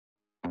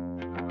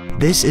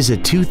This is a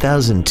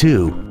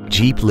 2002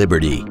 Jeep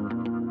Liberty.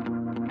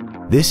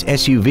 This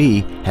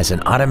SUV has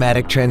an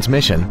automatic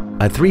transmission,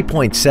 a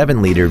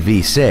 3.7-liter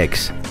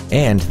V6,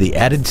 and the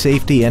added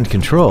safety and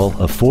control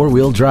of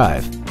four-wheel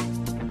drive.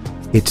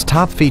 Its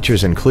top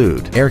features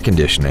include air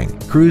conditioning,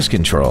 cruise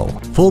control,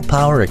 full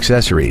power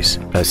accessories,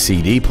 a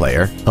CD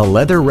player, a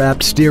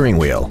leather-wrapped steering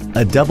wheel,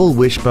 a double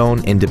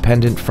wishbone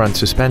independent front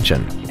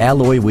suspension,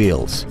 alloy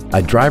wheels,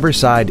 a driver's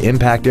side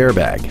impact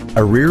airbag,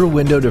 a rear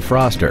window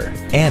defroster,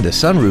 and a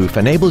sunroof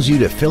enables you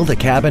to fill the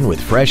cabin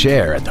with fresh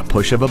air at the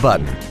push of a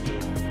button.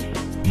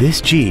 This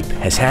Jeep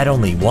has had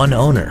only one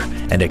owner,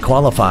 and it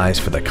qualifies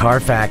for the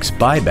Carfax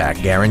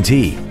buyback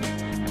guarantee.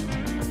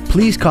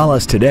 Please call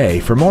us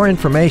today for more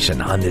information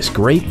on this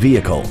great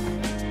vehicle.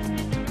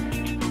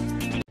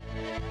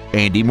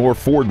 Andy Mohr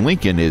Ford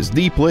Lincoln is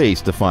the place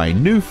to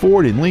find new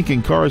Ford and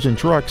Lincoln cars and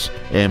trucks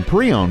and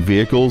pre-owned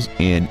vehicles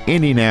in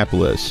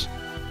Indianapolis.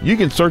 You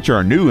can search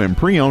our new and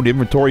pre-owned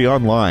inventory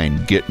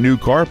online, get new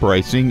car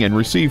pricing, and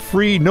receive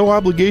free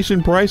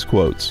no-obligation price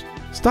quotes.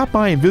 Stop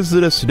by and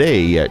visit us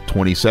today at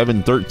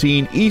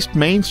 2713 East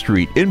Main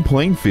Street in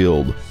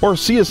Plainfield, or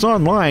see us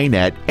online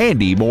at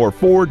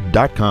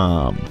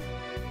andymohrford.com.